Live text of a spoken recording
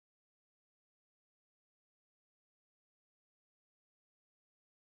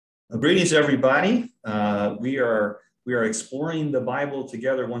Greetings, everybody. We are exploring the Bible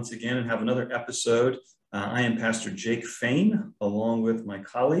together once again and have another episode. I am Pastor Jake Fain, along with my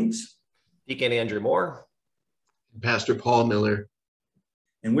colleagues, Deacon Andrew Moore, Pastor Paul Miller.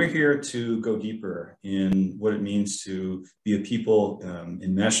 And we're here to go deeper in what it means to be a people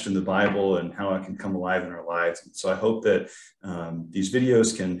enmeshed in the Bible and how it can come alive in our lives. And so I hope that these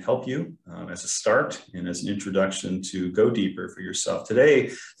videos can help you as a start and as an introduction to go deeper for yourself. Today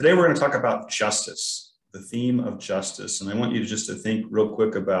we're going to talk about justice, the theme of justice. And I want you to think real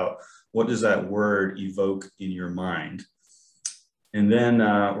quick about what does that word evoke in your mind. And then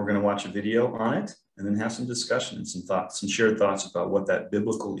we're going to watch a video on it, and then have some discussion and some thoughts, some shared thoughts about what that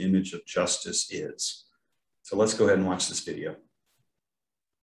biblical image of justice is. So let's go ahead and watch this video.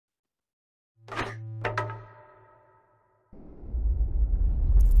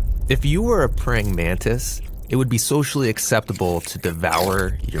 If you were a praying mantis, it would be socially acceptable to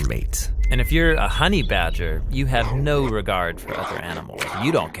devour your mate. And if you're a honey badger, you have no regard for other animals.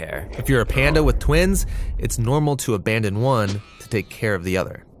 You don't care. If you're a panda with twins, it's normal to abandon one to take care of the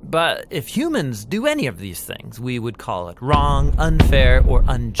other. But if humans do any of these things, we would call it wrong, unfair, or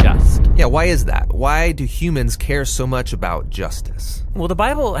unjust. Yeah, why is that? Why do humans care so much about justice? Well, the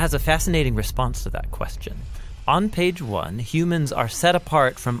Bible has a fascinating response to that question. On page 1, humans are set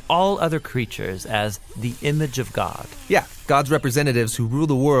apart from all other creatures as the image of God. Yeah, God's representatives who rule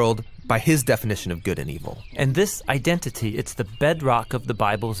the world by his definition of good and evil. And this identity, it's the bedrock of the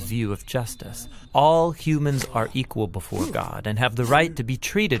Bible's view of justice. All humans are equal before God and have the right to be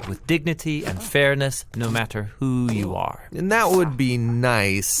treated with dignity and fairness no matter who you are. And that would be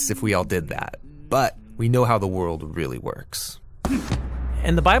nice if we all did that. But we know how the world really works.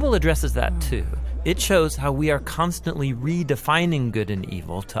 And the Bible addresses that too. It shows how we are constantly redefining good and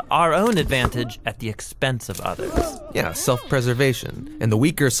evil to our own advantage at the expense of others. Yeah, self-preservation. And the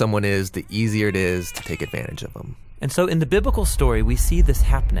weaker someone is, the easier it is to take advantage of them. And so in the biblical story, we see this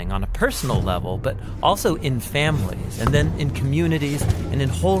happening on a personal level, but also in families, and then in communities, and in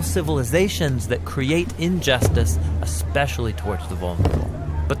whole civilizations that create injustice, especially towards the vulnerable.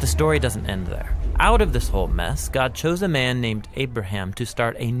 But the story doesn't end there. Out of this whole mess, God chose a man named Abraham to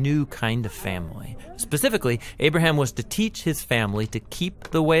start a new kind of family. Specifically, Abraham was to teach his family to keep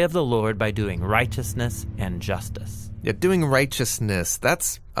the way of the Lord by doing righteousness and justice. Yeah, doing righteousness,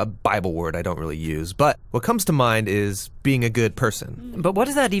 that's a Bible word I don't really use, but what comes to mind is being a good person. But what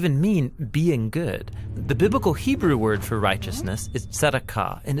does that even mean, being good? The biblical Hebrew word for righteousness is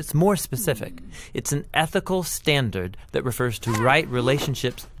tzedakah, and it's more specific. It's an ethical standard that refers to right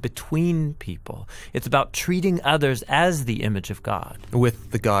relationships between people. It's about treating others as the image of God, with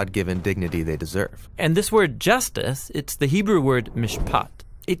the God-given dignity they deserve. And this word justice, it's the Hebrew word mishpat.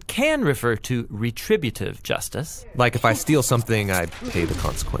 It can refer to retributive justice. Like if I steal something, I pay the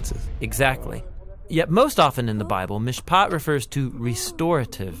consequences. Exactly. Yet most often in the Bible, mishpat refers to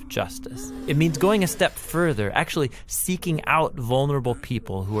restorative justice. It means going a step further, actually seeking out vulnerable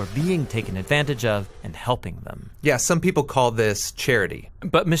people who are being taken advantage of and helping them. Yeah, some people call this charity.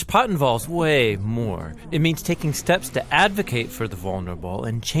 But mishpat involves way more. It means taking steps to advocate for the vulnerable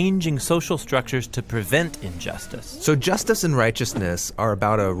and changing social structures to prevent injustice. So justice and righteousness are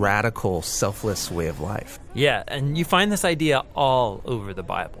about a radical, selfless way of life. Yeah, and you find this idea all over the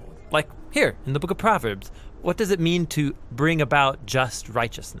Bible. Like here, in the book of Proverbs, what does it mean to bring about just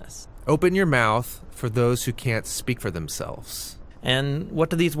righteousness? Open your mouth for those who can't speak for themselves. And what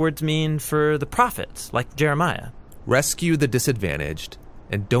do these words mean for the prophets, like Jeremiah? Rescue the disadvantaged,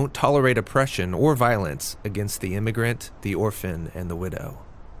 and don't tolerate oppression or violence against the immigrant, the orphan, and the widow.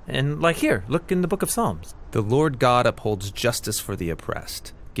 And like here, look in the book of Psalms. The Lord God upholds justice for the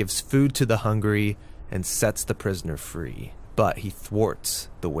oppressed, gives food to the hungry, and sets the prisoner free. But he thwarts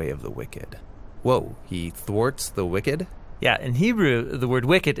the way of the wicked. Whoa, he thwarts the wicked? Yeah, in Hebrew, the word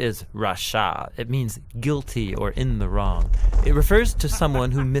wicked is rasha. It means guilty or in the wrong. It refers to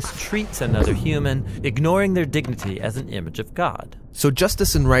someone who mistreats another human, ignoring their dignity as an image of God. So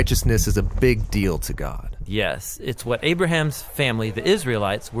justice and righteousness is a big deal to God. Yes, it's what Abraham's family, the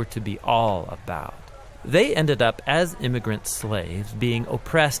Israelites, were to be all about. They ended up as immigrant slaves, being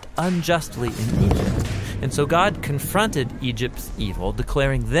oppressed unjustly in Egypt. And so God confronted Egypt's evil,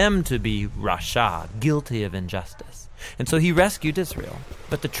 declaring them to be rasha, guilty of injustice. And so he rescued Israel.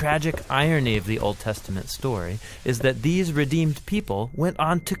 But the tragic irony of the Old Testament story is that these redeemed people went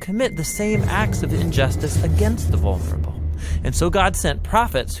on to commit the same acts of injustice against the vulnerable. And so God sent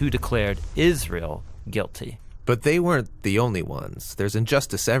prophets who declared Israel guilty. But they weren't the only ones. There's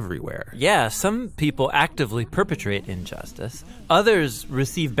injustice everywhere. Yeah, some people actively perpetrate injustice. Others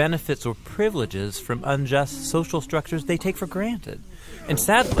receive benefits or privileges from unjust social structures they take for granted. And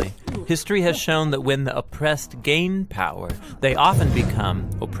sadly, history has shown that when the oppressed gain power, they often become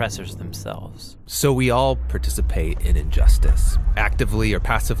oppressors themselves. So we all participate in injustice, actively or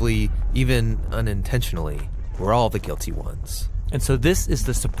passively, even unintentionally. We're all the guilty ones. And so this is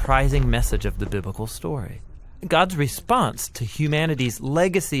the surprising message of the biblical story. God's response to humanity's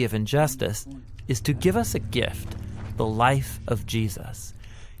legacy of injustice is to give us a gift, the life of Jesus.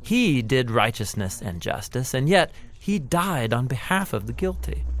 He did righteousness and justice, and yet he died on behalf of the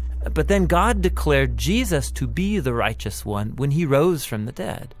guilty. But then God declared Jesus to be the righteous one when he rose from the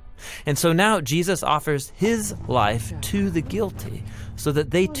dead. And so now Jesus offers his life to the guilty so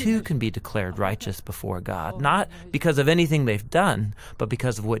that they too can be declared righteous before God, not because of anything they've done, but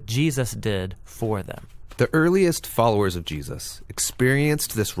because of what Jesus did for them. The earliest followers of Jesus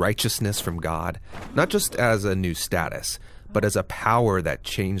experienced this righteousness from God, not just as a new status, but as a power that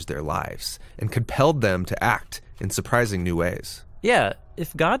changed their lives and compelled them to act in surprising new ways. Yeah,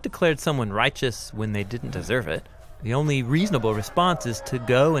 if God declared someone righteous when they didn't deserve it, the only reasonable response is to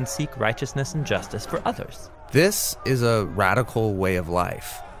go and seek righteousness and justice for others. This is a radical way of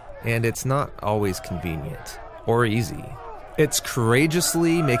life, and it's not always convenient or easy. It's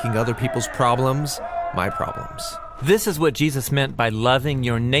courageously making other people's problems my problems. This is what Jesus meant by loving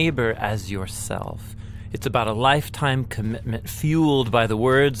your neighbor as yourself. It's about a lifetime commitment fueled by the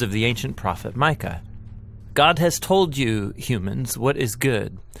words of the ancient prophet Micah. God has told you, humans, what is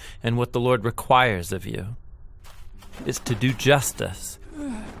good, and what the Lord requires of you is to do justice,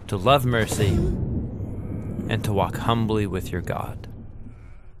 to love mercy, and to walk humbly with your God.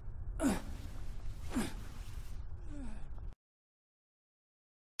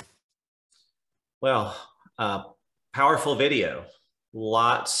 Well, powerful video.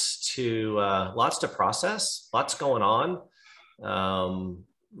 Lots to process. Lots going on.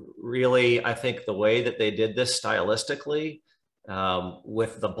 Really, I think the way that they did this stylistically,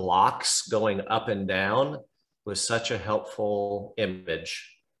 with the blocks going up and down, was such a helpful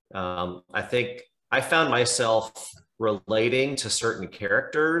image. I think I found myself relating to certain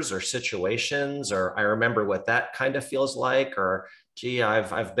characters or situations, or I remember what that kind of feels like, or gee,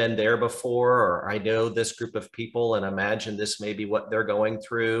 I've been there before, or I know this group of people and imagine this may be what they're going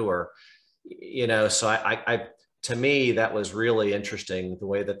through, or, you know, so I to me, that was really interesting, the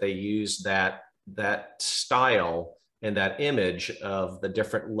way that they used that style and that image of the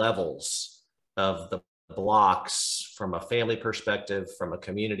different levels of the blocks from a family perspective, from a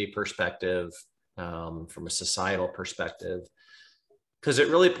community perspective, from a societal perspective, because it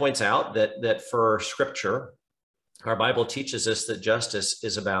really points out that for Scripture, our Bible teaches us that justice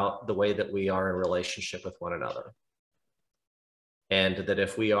is about the way that we are in relationship with one another. And that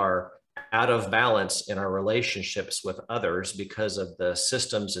if we are out of balance in our relationships with others because of the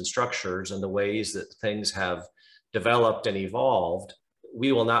systems and structures and the ways that things have developed and evolved,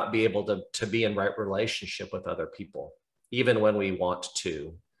 we will not be able to be in right relationship with other people, even when we want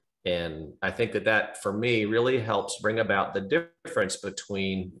to. And I think that for me really helps bring about the difference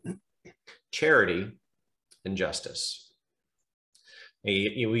between charity and justice.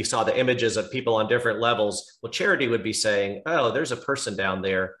 We saw the images of people on different levels. Well, charity would be saying, oh, there's a person down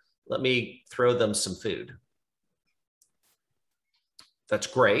there, let me throw them some food. That's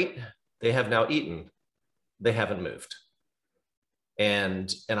great. They have now eaten. They haven't moved.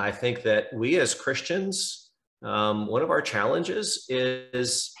 And I think that we as Christians, one of our challenges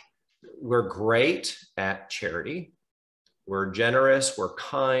is we're great at charity. We're generous, we're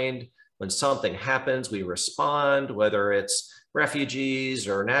kind. When something happens, we respond, whether it's refugees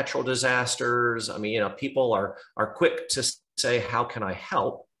or natural disasters. I mean, people are quick to say, how can I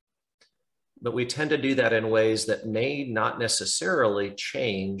help? But we tend to do that in ways that may not necessarily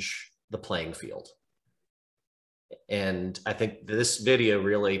change the playing field. And I think this video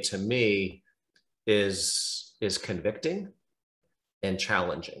really, to me, is convicting and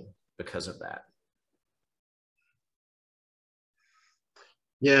challenging because of that.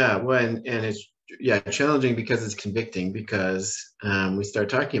 Yeah, well, and it's challenging because it's convicting, because we start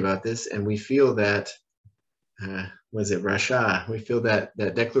talking about this and we feel that, was it Rasha? We feel that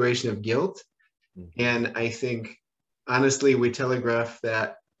declaration of guilt. Mm-hmm. And I think, honestly, we telegraph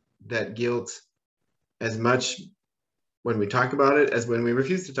that guilt as much when we talk about it as when we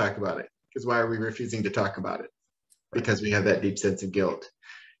refuse to talk about it. Because why are we refusing to talk about it? Because we have that deep sense of guilt.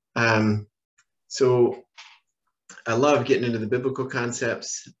 So I love getting into the biblical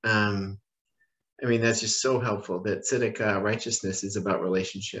concepts. I mean, that's just so helpful, that tzedakah, righteousness, is about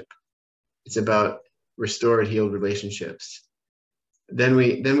relationship. It's about restored, healed relationships. Then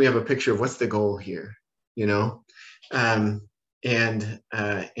we have a picture of what's the goal here, you know? And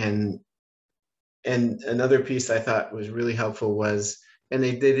another piece I thought was really helpful was And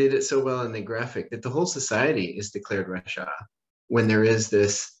they did it so well in the graphic that the whole society is declared Rasha when there is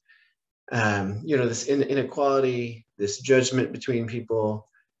this, this inequality, this judgment between people,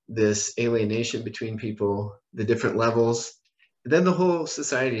 this alienation between people, the different levels. Then the whole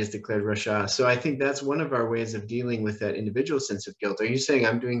society is declared Rasha. So I think that's one of our ways of dealing with that individual sense of guilt. Are you saying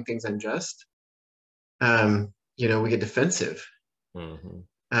I'm doing things unjust? We get defensive.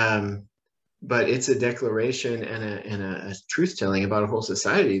 Mm-hmm. But it's a declaration and a truth-telling about a whole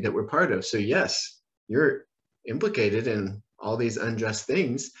society that we're part of. So yes, you're implicated in all these unjust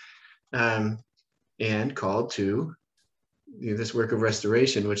things, and called to this work of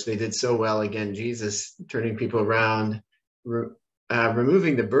restoration, which they did so well. Again, Jesus turning people around,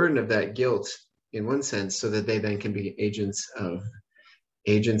 removing the burden of that guilt in one sense, so that they then can be agents of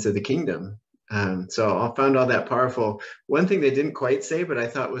the kingdom. So I found all that powerful. One thing they didn't quite say, but I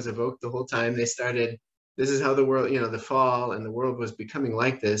thought was evoked the whole time, they started, this is how the world, the fall and the world was becoming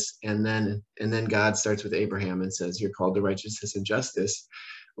like this. And then God starts with Abraham and says, you're called to righteousness and justice.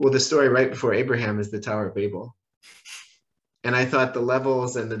 Well, the story right before Abraham is the Tower of Babel. And I thought the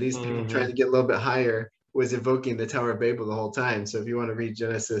levels and these people trying to get a little bit higher was evoking the Tower of Babel the whole time. So if you want to read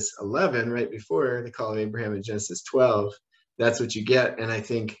Genesis 11, right before the call of Abraham, in Genesis 12, that's what you get. And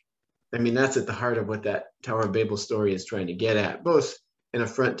I mean, that's at the heart of what that Tower of Babel story is trying to get at, both an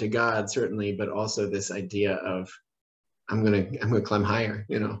affront to God, certainly, but also this idea of, I'm gonna climb higher,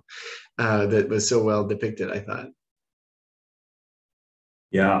 that was so well depicted, I thought.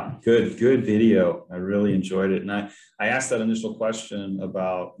 Yeah, good video. I really enjoyed it. And I asked that initial question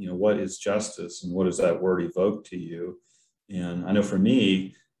about, what is justice and what does that word evoke to you? And I know for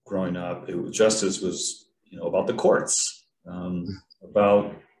me, growing up, justice was, about the courts,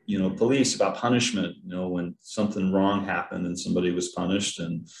 about, police, about punishment, when something wrong happened and somebody was punished,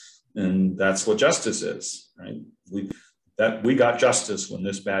 and that's what justice is, right? We got justice when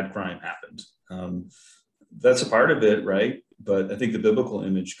this bad crime happened. That's a part of it, right? But I think the biblical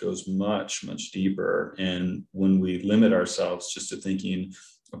image goes much, much deeper. And when we limit ourselves just to thinking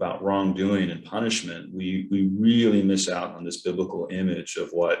about wrongdoing and punishment, we really miss out on this biblical image of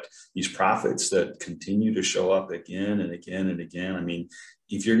what these prophets that continue to show up again and again and again. I mean,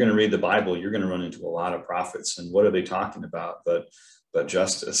 if you're going to read the Bible, you're going to run into a lot of prophets. And what are they talking about? But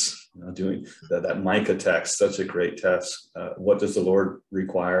justice, doing that Micah text, such a great text. What does the Lord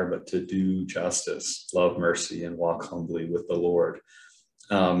require but to do justice, love mercy, and walk humbly with the Lord?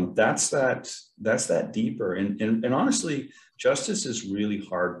 That's that deeper. And honestly, justice is really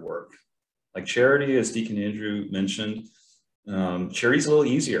hard work. Like charity, as Deacon Andrew mentioned, charity's a little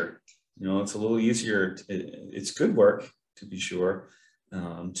easier. It's a little easier. It's good work, to be sure,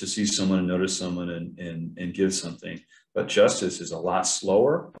 to see someone and notice someone and give something. But justice is a lot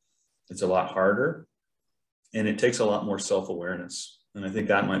slower, it's a lot harder, and it takes a lot more self-awareness. And I think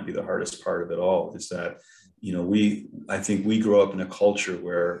that might be the hardest part of it all, is that, I think we grow up in a culture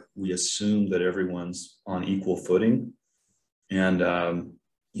where we assume that everyone's on equal footing. And,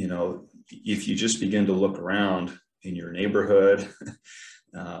 if you just begin to look around in your neighborhood,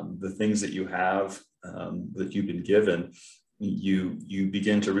 the things that you have, that you've been given, you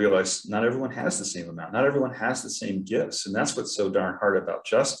begin to realize not everyone has the same amount, not everyone has the same gifts. And that's what's so darn hard about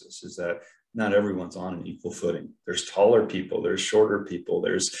justice, is that not everyone's on an equal footing. There's taller people, there's shorter people,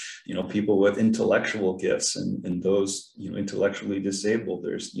 there's, people with intellectual gifts and those, intellectually disabled.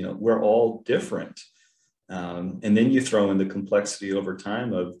 There's, we're all different. And then you throw in the complexity over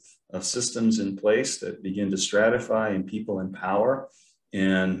time of systems in place that begin to stratify and people in power.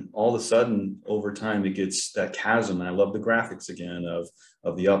 And all of a sudden, over time, it gets that chasm. And I love the graphics again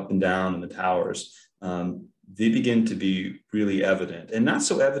of the up and down and the towers. They begin to be really evident, and not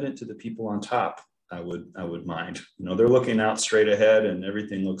so evident to the people on top. I would mind. They're looking out straight ahead and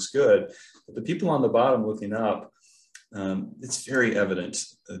everything looks good. But the people on the bottom looking up, it's very evident,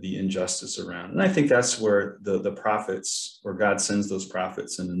 the injustice around. And I think that's where the prophets, or God sends those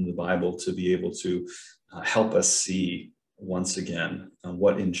prophets in the Bible to be able to help us see once again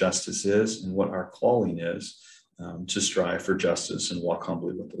what injustice is and what our calling is, to strive for justice and walk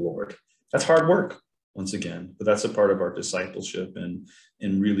humbly with the Lord. That's hard work, once again, but that's a part of our discipleship and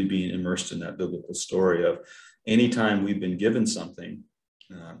really being immersed in that biblical story of anytime we've been given something.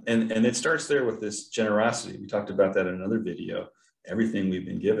 And it starts there with this generosity. We talked about that in another video. Everything we've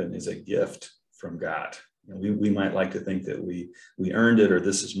been given is a gift from God. We might like to think that we earned it, or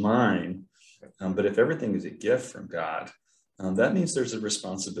this is mine. But if everything is a gift from God, that means there's a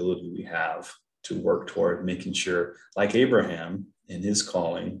responsibility we have to work toward making sure, like Abraham in his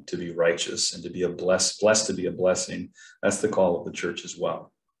calling, to be righteous and to be blessed to be a blessing. That's the call of the church as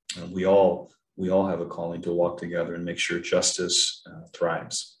well. We all we all have a calling to walk together and make sure justice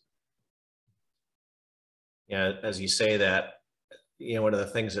thrives. Yeah, as you say that, one of the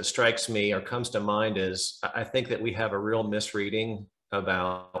things that strikes me or comes to mind is I think that we have a real misreading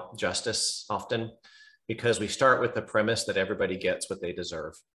about justice often, because we start with the premise that everybody gets what they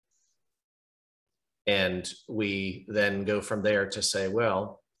deserve. And we then go from there to say,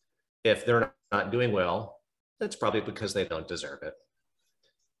 well, if they're not doing well, it's probably because they don't deserve it.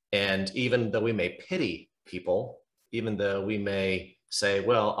 And even though we may pity people, even though we may say,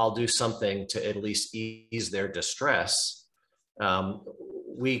 well, I'll do something to at least ease their distress,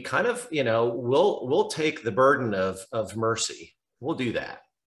 we kind of, we'll take the burden of mercy. We'll do that.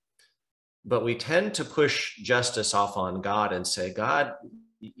 But we tend to push justice off on God and say, God,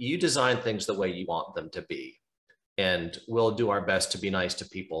 you design things the way you want them to be, and we'll do our best to be nice to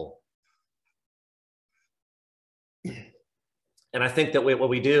people. And I think that what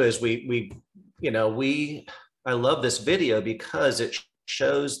we do is I love this video because it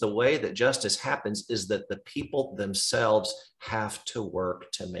shows the way that justice happens is that the people themselves have to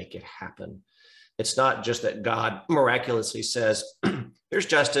work to make it happen. It's not just that God miraculously says, here's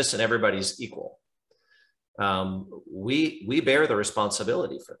justice and everybody's equal. We bear the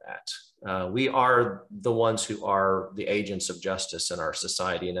responsibility for that. We are the ones who are the agents of justice in our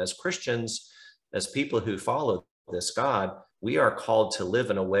society. And as Christians, as people who follow this God, we are called to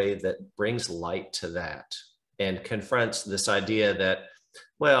live in a way that brings light to that and confronts this idea that,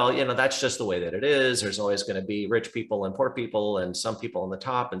 well, that's just the way that it is. There's always going to be rich people and poor people, and some people on the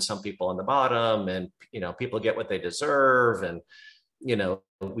top and some people on the bottom, and, people get what they deserve. And,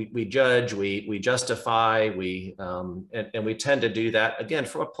 we judge, we justify, and we tend to do that again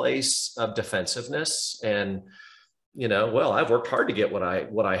from a place of defensiveness and, well, I've worked hard to get what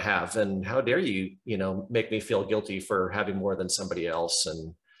I have, and how dare you, make me feel guilty for having more than somebody else.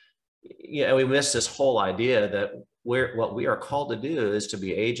 And, we miss this whole idea that what we are called to do is to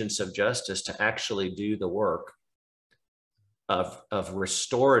be agents of justice, to actually do the work of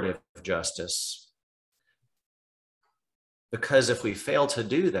restorative justice. Because if we fail to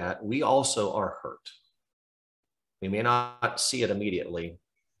do that, we also are hurt. We may not see it immediately,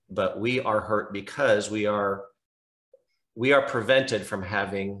 but we are hurt because we are prevented from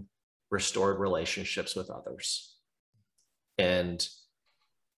having restored relationships with others. And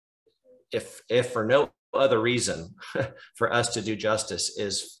if for no other reason for us to do justice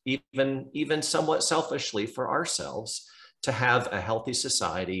is even somewhat selfishly for ourselves, to have a healthy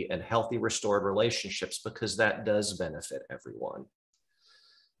society and healthy restored relationships, because that does benefit everyone.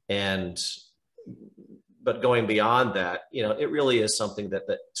 But going beyond that, it really is something that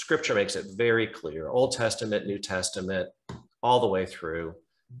Scripture makes it very clear. Old Testament, New Testament, all the way through,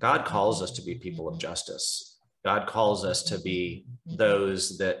 God calls us to be people of justice. God calls us to be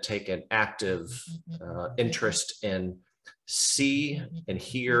those that take an active interest in see and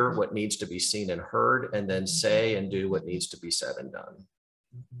hear what needs to be seen and heard, and then say and do what needs to be said and done.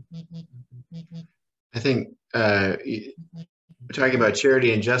 I think we're talking about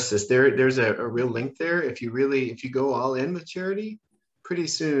charity and justice. There's a real link there. If you go all in with charity, pretty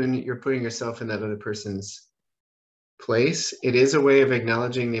soon you're putting yourself in that other person's place. It is a way of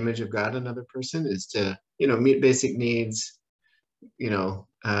acknowledging the image of God in another person, is to, meet basic needs,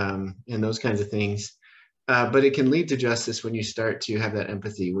 and those kinds of things. But it can lead to justice when you start to have that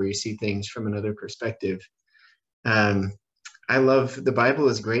empathy, where you see things from another perspective. I love the Bible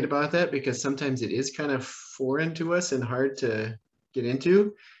is great about that, because sometimes it is kind of foreign to us and hard to get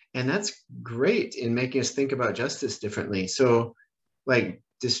into. And that's great in making us think about justice differently. So like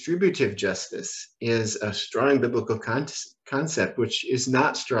distributive justice is a strong biblical concept, which is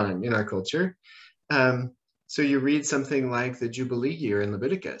not strong in our culture. So you read something like the Jubilee year in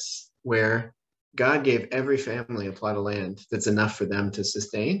Leviticus, where God gave every family a plot of land that's enough for them to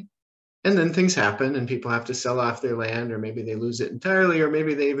sustain. And then things happen and people have to sell off their land, or maybe they lose it entirely, or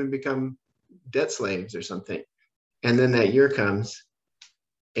maybe they even become debt slaves or something. And then that year comes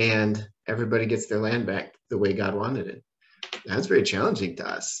and everybody gets their land back the way God wanted it. That's very challenging to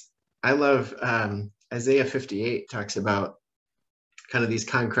us. I love Isaiah 58 talks about kind of these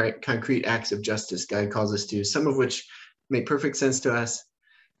concrete acts of justice God calls us to, some of which make perfect sense to us,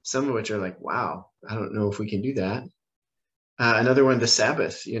 some of which are like, wow, I don't know if we can do that. Another one, the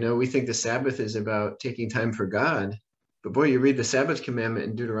Sabbath. We think the Sabbath is about taking time for God, but boy, you read the Sabbath commandment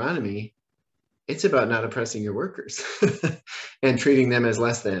in Deuteronomy, it's about not oppressing your workers and treating them as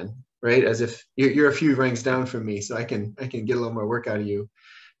less than, right? As if you're a few ranks down from me, so I can get a little more work out of you.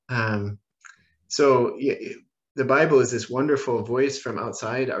 So the Bible is this wonderful voice from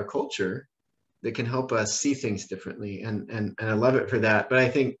outside our culture that can help us see things differently. And I love it for that. But I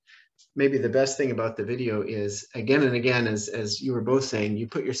think maybe the best thing about the video is, again and again, as you were both saying, you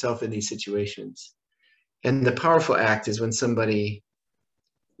put yourself in these situations. And the powerful act is when somebody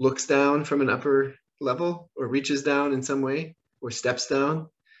looks down from an upper level or reaches down in some way or steps down.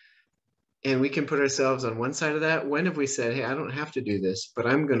 And we can put ourselves on one side of that. When have we said, hey, I don't have to do this, but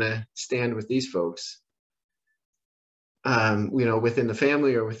I'm going to stand with these folks, within the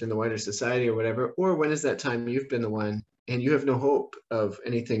family or within the wider society or whatever? Or when is that time you've been the one and you have no hope of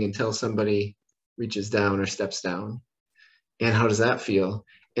anything until somebody reaches down or steps down? And how does that feel?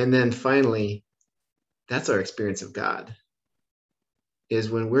 And then finally, that's our experience of God,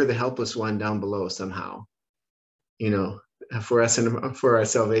 is when we're the helpless one down below somehow. For us and for our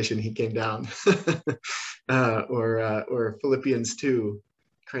salvation, he came down. Or Philippians 2,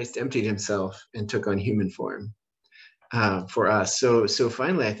 Christ emptied himself and took on human form for us. So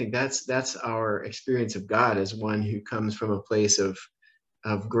finally, I think that's our experience of God, as one who comes from a place of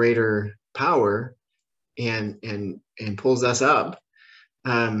greater power and pulls us up.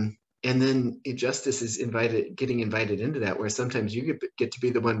 And then justice is getting invited into that, where sometimes you get to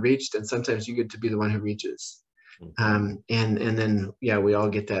be the one reached, and sometimes you get to be the one who reaches. And then, we all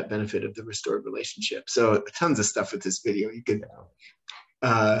get that benefit of the restored relationship. So tons of stuff with this video. You could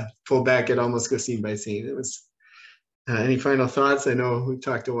pull back and almost go scene by scene. It was, any final thoughts? I know we've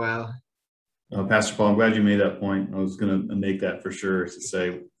talked a while. Pastor Paul, I'm glad you made that point. I was going to make that for sure, to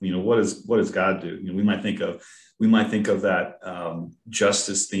say, what does God do? We might think of that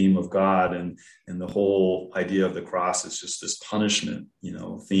justice theme of God, and the whole idea of the cross is just this punishment,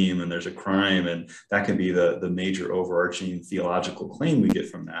 theme, and there's a crime, and that can be the major overarching theological claim we get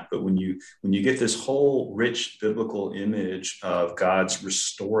from that. But when you get this whole rich biblical image of God's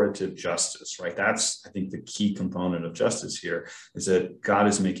restorative justice, right? That's, I think, the key component of justice here, is that God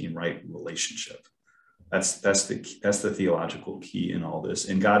is making right relationship. That's the theological key in all this.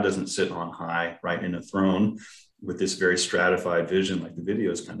 And God doesn't sit on high, right, in a throne with this very stratified vision, like the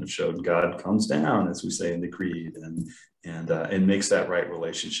videos kind of showed. God comes down, as we say in the creed, and makes that right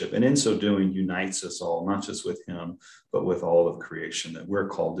relationship. And in so doing, unites us all, not just with him, but with all of creation, that we're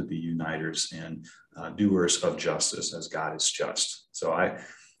called to be uniters and doers of justice as God is just. So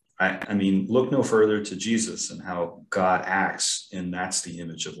I mean, look no further to Jesus and how God acts, and that's the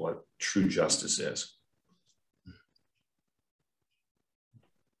image of what true justice is.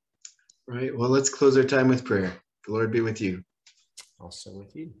 Right. Well, let's close our time with prayer. The Lord be with you. Also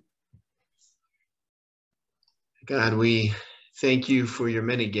with you. God, we thank you for your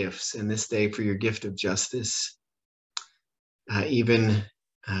many gifts, and this day for your gift of justice. Even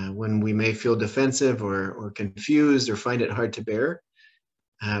when we may feel defensive or confused or find it hard to bear,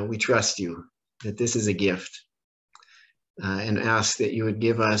 we trust you that this is a gift, and ask that you would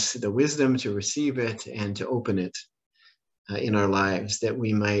give us the wisdom to receive it and to open it in our lives, that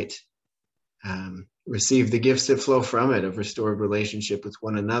we might receive the gifts that flow from it, of restored relationship with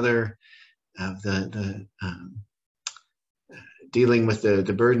one another, of the dealing with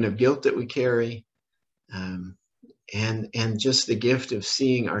the burden of guilt that we carry, and just the gift of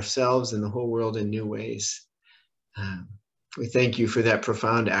seeing ourselves and the whole world in new ways. We thank you for that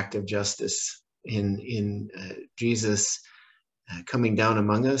profound act of justice in Jesus coming down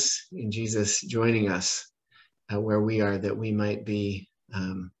among us, in Jesus joining us where we are, that we might be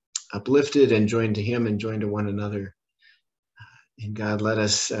uplifted and joined to him and joined to one another. And God, let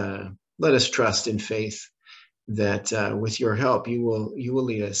us trust in faith that with your help, you will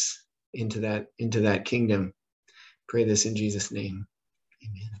lead us into that kingdom. Pray this in Jesus' name.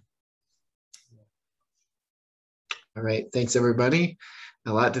 Amen. All right. Thanks, everybody.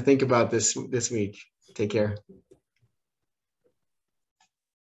 A lot to think about this week. Take care.